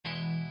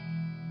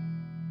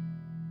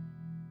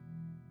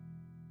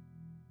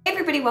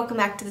everybody, welcome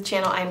back to the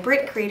channel. I'm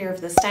Britt, creator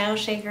of the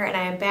StyleShaker, and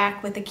I am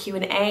back with a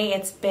Q&A.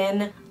 It's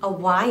been a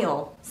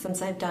while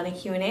since I've done a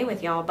Q&A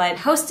with y'all, but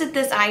hosted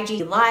this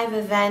IG live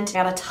event.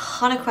 Got a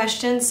ton of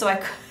questions, so I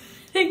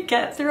couldn't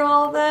get through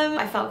all of them.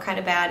 I felt kind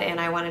of bad and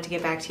I wanted to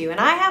get back to you, and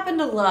I happen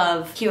to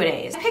love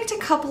Q&As. I picked a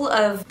couple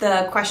of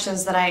the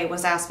questions that I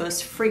was asked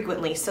most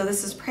frequently, so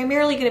this is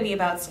primarily going to be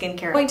about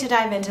skincare. I'm going to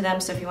dive into them,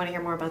 so if you want to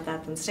hear more about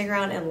that, then stick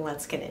around and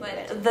let's get into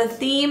it. The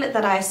theme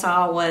that I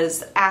saw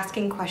was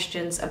asking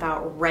questions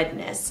about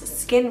redness,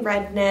 skin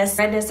redness,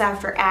 redness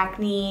after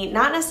acne,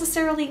 not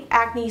necessarily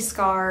acne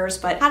scars,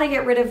 but how to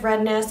get rid of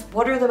redness,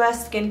 what are the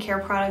best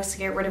skincare products to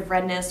get rid of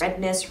redness,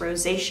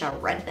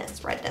 rosacea,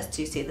 redness.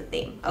 Do you see the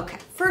theme? Okay.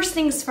 First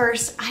things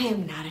first, I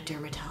am not a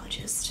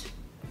dermatologist.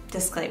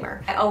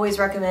 Disclaimer. I always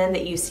recommend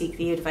that you seek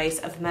the advice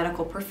of a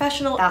medical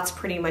professional. That's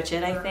pretty much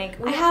it, I think.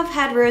 I have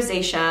had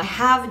rosacea. I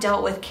have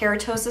dealt with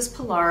keratosis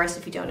pilaris,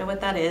 if you don't know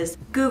what that is.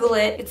 Google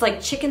it. It's like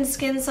chicken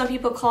skin, some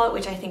people call it,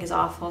 which I think is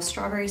awful.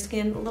 Strawberry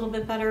skin, a little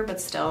bit better, but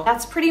still.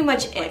 That's pretty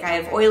much it. I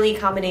have oily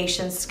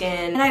combination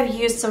skin, and I've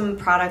used some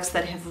products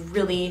that have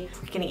really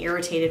freaking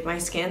irritated my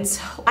skin.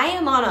 So I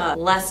am on a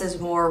less is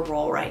more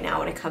roll right now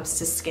when it comes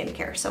to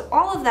skincare. So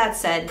all of that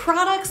said,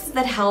 products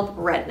that help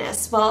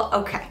redness. Well,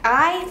 okay.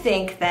 I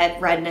think that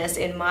redness,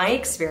 in my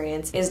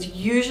experience, is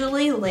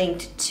usually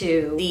linked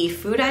to the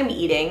food I'm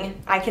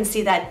eating. I can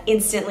see that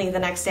instantly the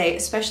next day,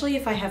 especially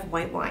if I have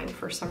white wine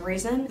for some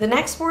reason. The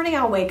next morning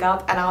I'll wake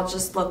up and I'll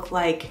just look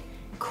like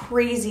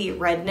crazy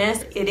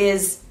redness. It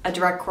is a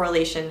direct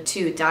correlation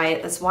to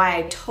diet. That's why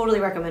I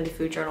totally recommend a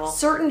food journal.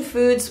 Certain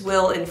foods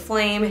will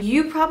inflame.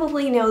 You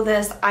probably know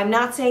this. I'm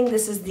not saying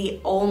this is the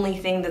only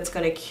thing that's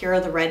going to cure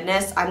the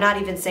redness. I'm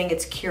not even saying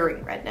it's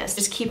curing redness,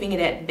 just keeping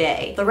it at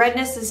bay. The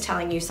redness is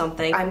telling you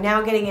something. I'm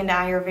now getting into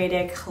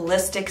Ayurvedic,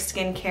 holistic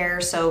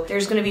skincare, so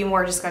there's going to be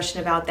more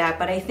discussion about that,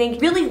 but I think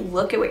really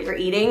look at what you're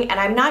eating, and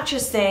I'm not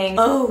just saying,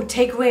 oh,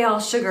 take away all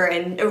sugar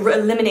and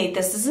eliminate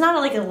this. This is not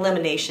like an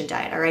elimination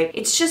diet, all right?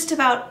 It's just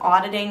about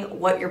auditing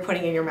what you're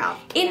putting in your mouth.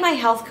 In my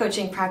health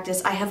coaching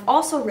practice, I have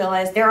also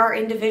realized there are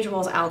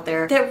individuals out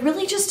there that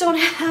really just don't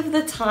have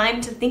the time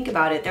to think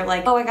about it. They're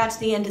like, oh, I got to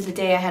the end of the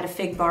day, I had a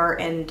fig bar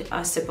and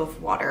a sip of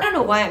water. I don't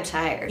know why I'm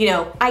tired. You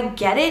know, I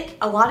get it.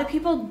 A lot of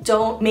people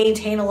don't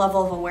maintain a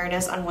level of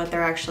awareness on what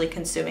they're actually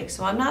consuming.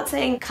 So I'm not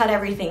saying cut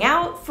everything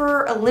out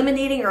for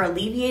eliminating or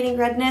alleviating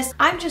redness.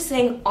 I'm just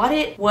saying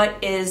audit what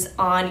is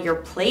on your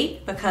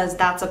plate, because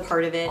that's a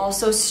part of it.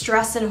 Also,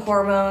 stress and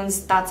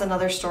hormones, that's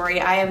another story.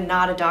 I am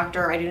not a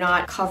doctor. I do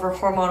not cover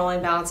hormonal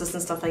imbalances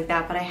and stuff like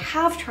that, but I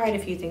have tried a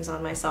few things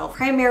on myself,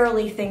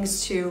 primarily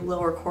things to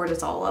lower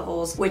cortisol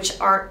levels,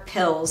 which aren't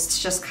pills.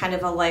 It's just kind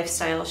of a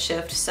lifestyle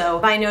shift. So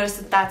if I notice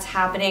that that's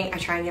happening, I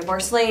try and get more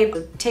sleep,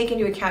 take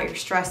into account your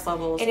stress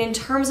levels. And in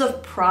terms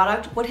of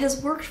product, what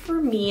has worked for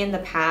me in the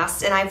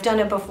past, and I've done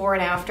it before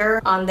and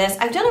after on this,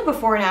 I've done it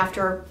before and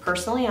after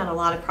personally on a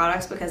lot of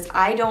products because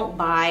I don't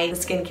buy the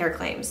skincare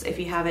claims, if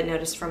you haven't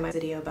noticed from my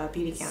video about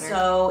Beauty Counter.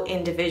 So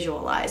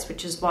individualized,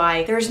 which is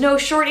why there's no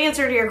short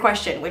answer to your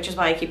question, which is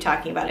why I keep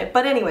talking about it.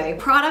 But anyway,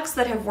 products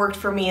that have worked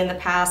for me in the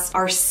past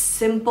are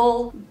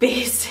simple,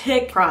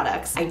 basic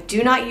products. I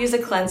do not use a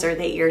cleanser.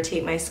 They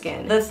irritate my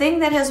skin. The thing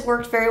that has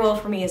worked very well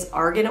for me is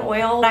argan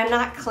oil, but I'm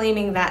not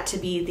claiming that to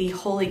be the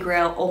holy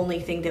grail only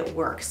thing that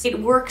works. It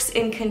works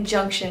in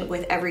conjunction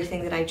with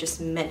everything that I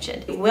just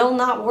mentioned. It will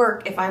not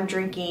work if I'm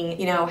drinking,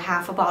 you know,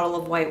 half a bottle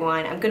of white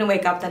wine. I'm gonna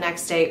wake up the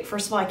next day.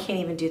 First of all, I can't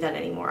even do that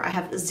anymore. I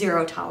have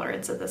zero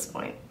tolerance at this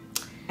point.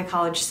 My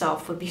college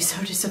self would be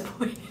so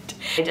disappointed.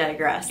 I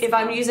digress. If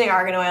I'm using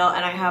argan oil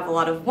and I have a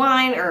lot of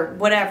wine or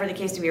whatever the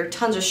case may be, or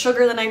tons of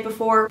sugar the night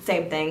before,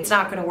 same thing. It's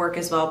not going to work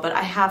as well, but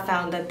I have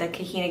found that the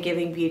Kahina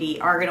Giving Beauty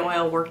argan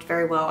oil worked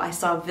very well. I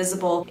saw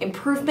visible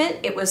improvement.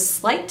 It was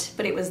slight,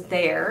 but it was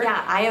there.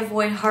 Yeah, I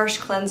avoid harsh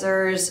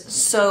cleansers,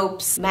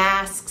 soaps,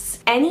 masks,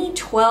 any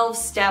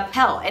 12-step,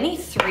 hell, any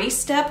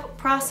 3-step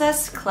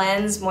process,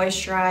 cleanse,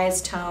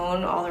 moisturize,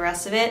 tone, all the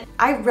rest of it.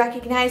 I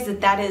recognize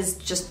that that is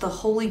just the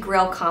holy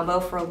grail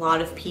combo for a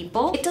lot of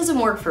people. It doesn't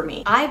work for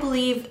me. I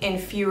believe in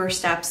fewer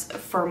steps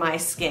for my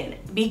skin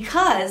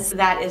because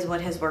that is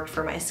what has worked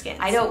for my skin.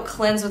 I don't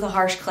cleanse with a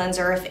harsh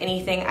cleanser. If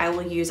anything, I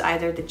will use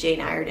either the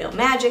Jane Iredale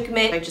Magic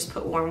Mitt. I just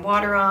put warm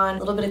water on, a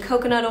little bit of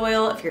coconut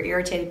oil if you're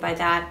irritated by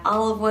that.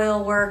 Olive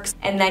oil works,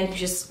 and then you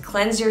just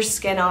cleanse your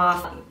skin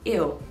off.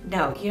 Ew,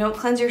 no, you don't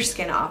cleanse your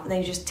skin off, and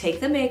then you just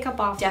take the makeup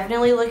off.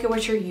 Definitely look at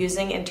what you're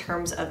using in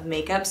terms of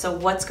makeup. So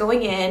what's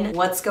going in,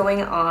 what's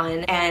going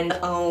on, and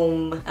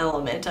the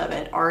element of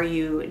it. Are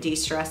you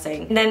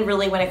de-stressing? And then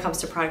really when it comes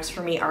to products,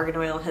 for me, argan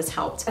oil has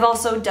helped. I've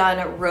also done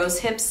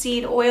rosehip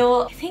seed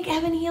oil. I think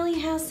Evan Healy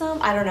has some,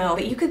 I don't know,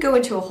 but you could go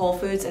into a Whole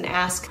Foods and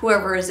ask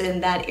whoever is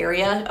in that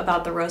area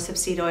about the rosehip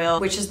seed oil,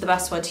 which is the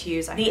best one to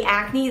use. The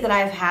acne that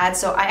I've had,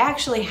 so I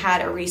actually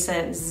had a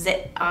recent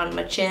zit on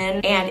my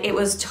chin, and it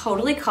was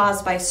totally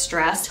caused by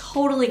stress,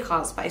 totally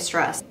caused by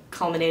stress.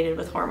 culminated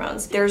with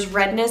hormones. There's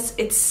redness,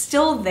 it's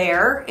still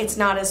there, it's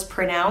not as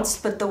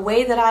pronounced, but the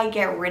way that I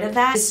get rid of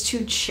that is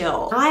to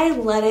chill. I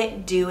let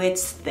it do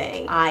its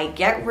thing. I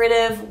get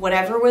rid of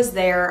whatever was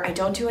there. I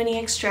don't do any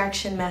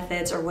extraction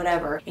methods or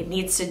whatever. It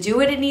needs to do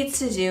what it needs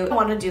to do. I don't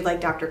want to do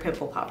like Dr.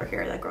 Pimple Popper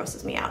here, that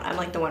grosses me out. I'm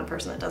like the one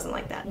person that doesn't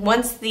like that.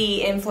 Once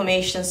the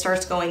inflammation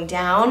starts going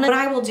down, what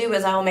I will do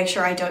is I will make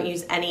sure I don't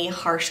use any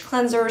harsh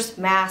cleansers,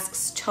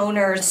 masks,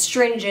 toners,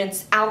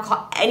 astringents,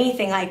 alcohol,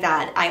 anything like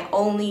that. I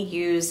only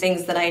use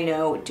things that I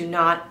know do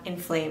not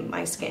inflame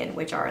my skin,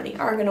 which are the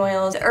argan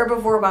oils. The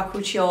herbivore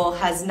bakuchiol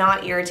has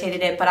not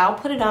irritated it, but I'll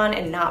put it on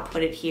and not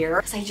put it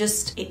here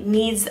because it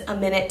needs a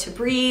minute to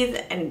breathe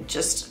and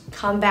just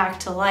come back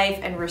to life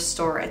and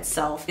restore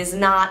itself. It is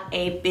not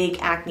a big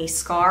acne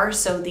scar,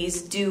 so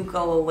these do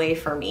go away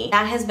for me.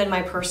 That has been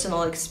my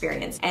personal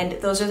experience, and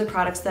those are the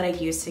products that I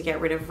use to get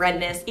rid of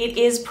redness. It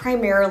is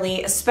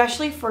primarily,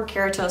 especially for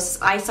keratosis,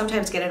 I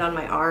sometimes get it on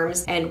my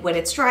arms, and when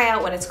it's dry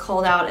out, when it's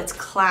cold out, it's a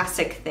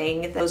classic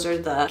thing. Those are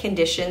the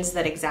conditions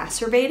that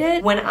exacerbate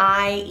it. When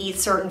I eat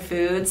certain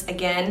foods,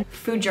 again,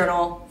 food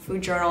journal,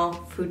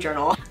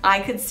 I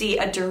could see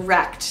a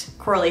direct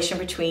correlation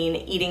between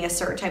eating a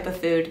certain type of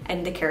food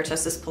and the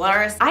keratosis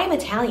pilaris. I am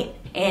Italian,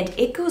 and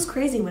it goes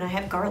crazy when I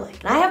have garlic.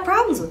 And I have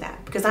problems with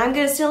that because I'm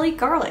gonna still eat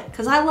garlic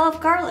because I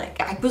love garlic.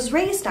 I was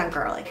raised on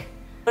garlic.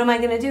 What am I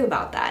gonna do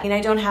about that? I mean, I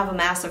don't have a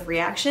massive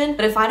reaction,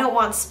 but if I don't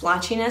want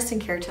splotchiness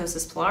and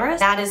keratosis pilaris,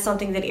 that is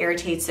something that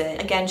irritates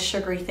it. Again,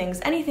 sugary things,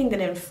 anything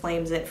that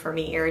inflames it for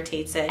me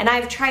irritates it. And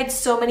I've tried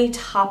so many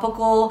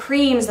topical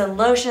creams and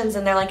lotions,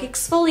 and they're like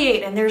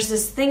exfoliate, and there's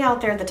this thing out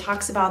there that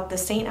talks about the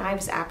St.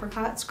 Ives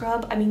apricot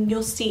scrub. I mean,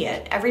 you'll see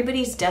it.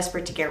 Everybody's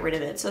desperate to get rid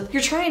of it. So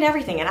you're trying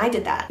everything, and I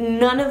did that.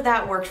 None of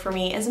that worked for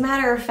me. As a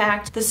matter of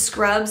fact, the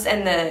scrubs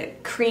and the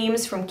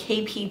creams from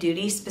KP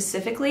Duty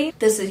specifically,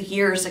 this is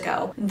years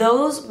ago,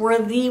 those were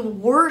the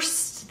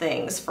worst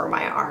things for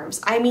my arms.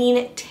 I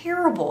mean,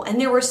 terrible.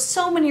 And there were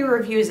so many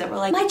reviews that were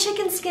like, my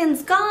chicken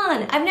skin's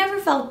gone. I've never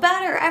felt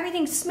better.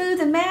 Everything's smooth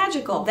and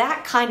magical.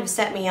 That kind of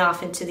set me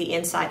off into the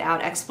inside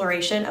out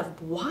exploration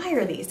of why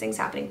are these things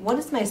happening? What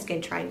is my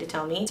skin trying to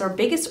tell me? It's our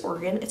biggest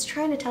organ. It's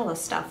trying to tell us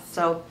stuff.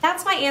 So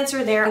that's my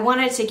answer there. I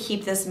wanted to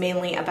keep this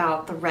mainly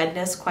about the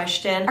redness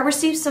question. I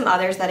received some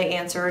others that I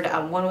answered.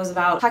 One was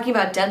about talking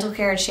about dental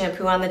care and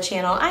shampoo on the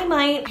channel. I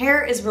might.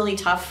 Hair is really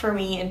tough for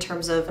me in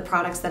terms of the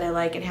products that I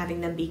like and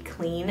having them be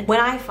clean.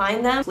 When I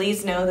find them,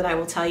 please know that I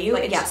will tell you.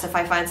 But yes, if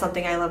I find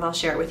something I love, I'll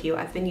share it with you.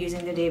 I've been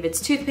using the David's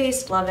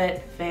toothpaste, love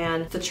it,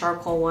 fan. The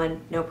charcoal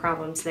one, no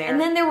problems there. And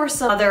then there were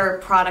some other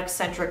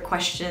product-centric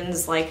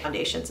questions like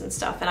foundations and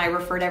stuff, and I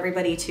referred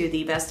everybody to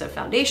the best of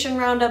foundation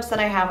roundups that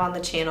I have on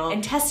the channel.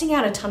 And testing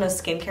out a ton of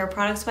skincare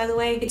products, by the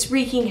way, it's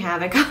wreaking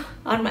havoc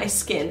on my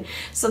skin.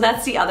 So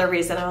that's the other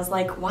reason I was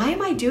like, why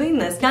am I doing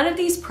this? None of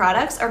these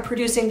products are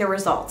producing the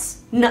results.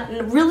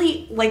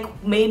 Really,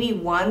 like maybe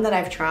one that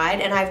I've tried,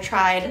 and I've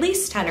tried at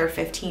least 10 or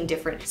 15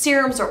 different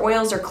serums or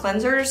oils or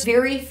cleansers.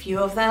 Very few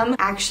of them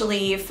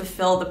actually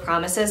fulfill the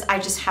promises. I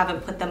just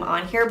haven't put them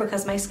on here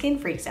because my skin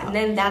freaks out. And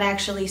then that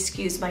actually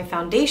skews my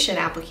foundation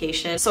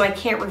application, so I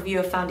can't review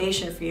a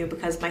foundation for you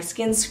because my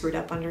skin's screwed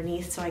up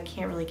underneath, so I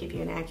can't really give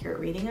you an accurate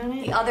reading on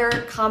it. The other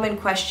common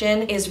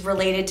question is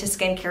related to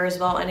skincare as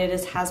well, and it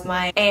is, has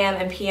my AM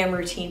and PM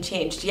routine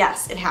changed?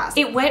 Yes, it has.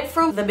 It went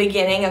from the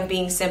beginning of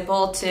being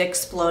simple to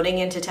exploding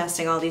into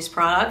testing all these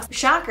products.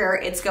 Shocker,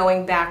 it's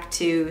going back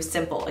to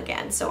simple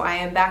again. So I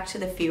am back to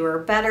the fewer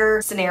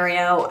better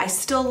scenario. I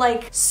still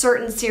like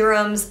certain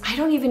serums. I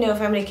don't even know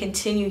if I'm going to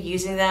continue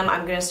using them.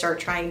 I'm going to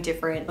start trying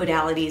different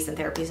modalities and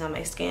therapies on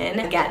my skin.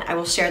 Again, I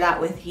will share that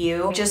with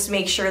you. Just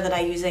make sure that I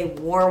use a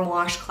warm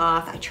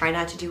washcloth. I try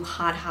not to do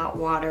hot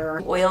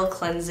water. Oil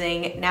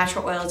cleansing,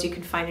 natural oils you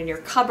can find in your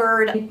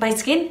cupboard. My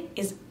skin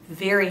is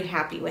very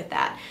happy with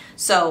that.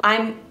 So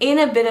I'm in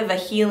a bit of a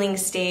healing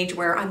stage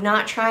where I'm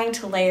not trying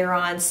to layer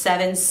on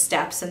 7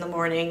 steps in the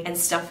morning and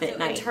stuff at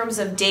night. In terms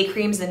of day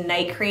creams and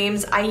night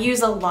creams, I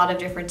use a lot of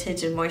different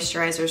tinted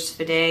moisturizers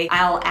for day.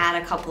 I'll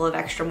add a couple of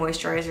extra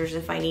moisturizers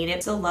if I need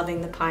it. Still loving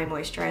the Pie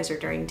moisturizer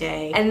during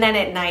day. And then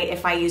at night,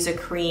 if I use a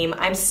cream,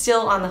 I'm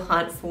still on the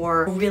hunt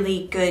for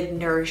really good,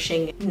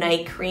 nourishing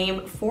night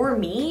cream. For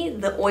me,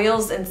 the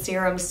oils and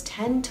serums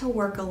tend to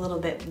work a little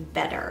bit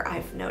better,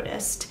 I've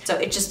noticed. So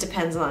it just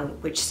depends on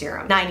which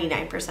serum.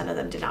 99% of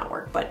them did not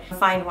work, but if I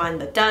find one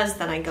that does,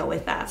 then I go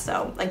with that.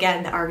 So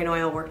again, the argan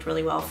oil worked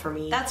really well for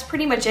me. That's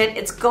pretty much it.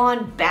 It's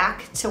gone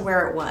back to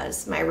where it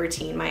was, my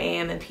routine, my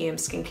AM and PM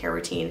skincare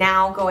routine.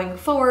 Now going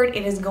forward,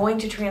 it is going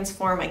to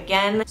transform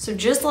again. So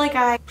just like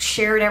I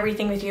shared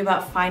everything with you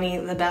about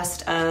finding the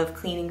best of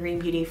clean and green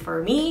beauty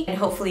for me, and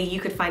hopefully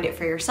you could find it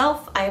for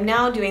yourself, I am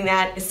now doing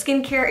that with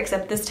skincare,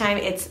 except this time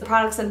it's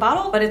products in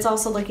bottle, but it's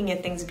also looking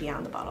at things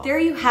beyond the bottle. There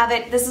you have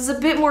it. This is a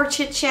bit more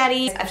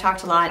chit-chatty. I've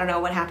talked a lot. I don't know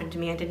what happened to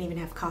me. I didn't even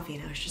have coffee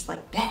and I was just like,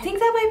 I think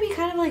that might be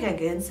kind of like a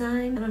good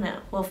sign. I don't know.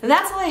 Well,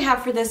 that's all I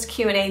have for this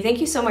Q&A.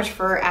 Thank you so much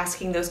for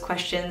asking those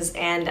questions,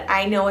 and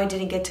I know I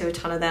didn't get to a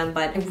ton of them,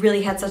 but I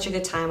really had such a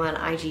good time on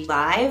IG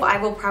Live. I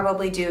will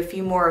probably do a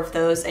few more of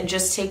those and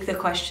just take the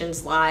questions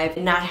questions live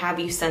and not have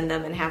you send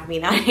them and have me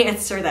not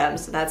answer them.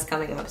 So that's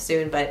coming up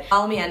soon. But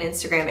follow me on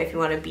Instagram if you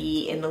want to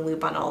be in the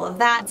loop on all of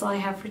that. That's all I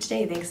have for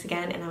today. Thanks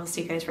again, and I'll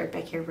see you guys right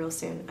back here real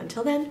soon.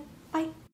 Until then, bye.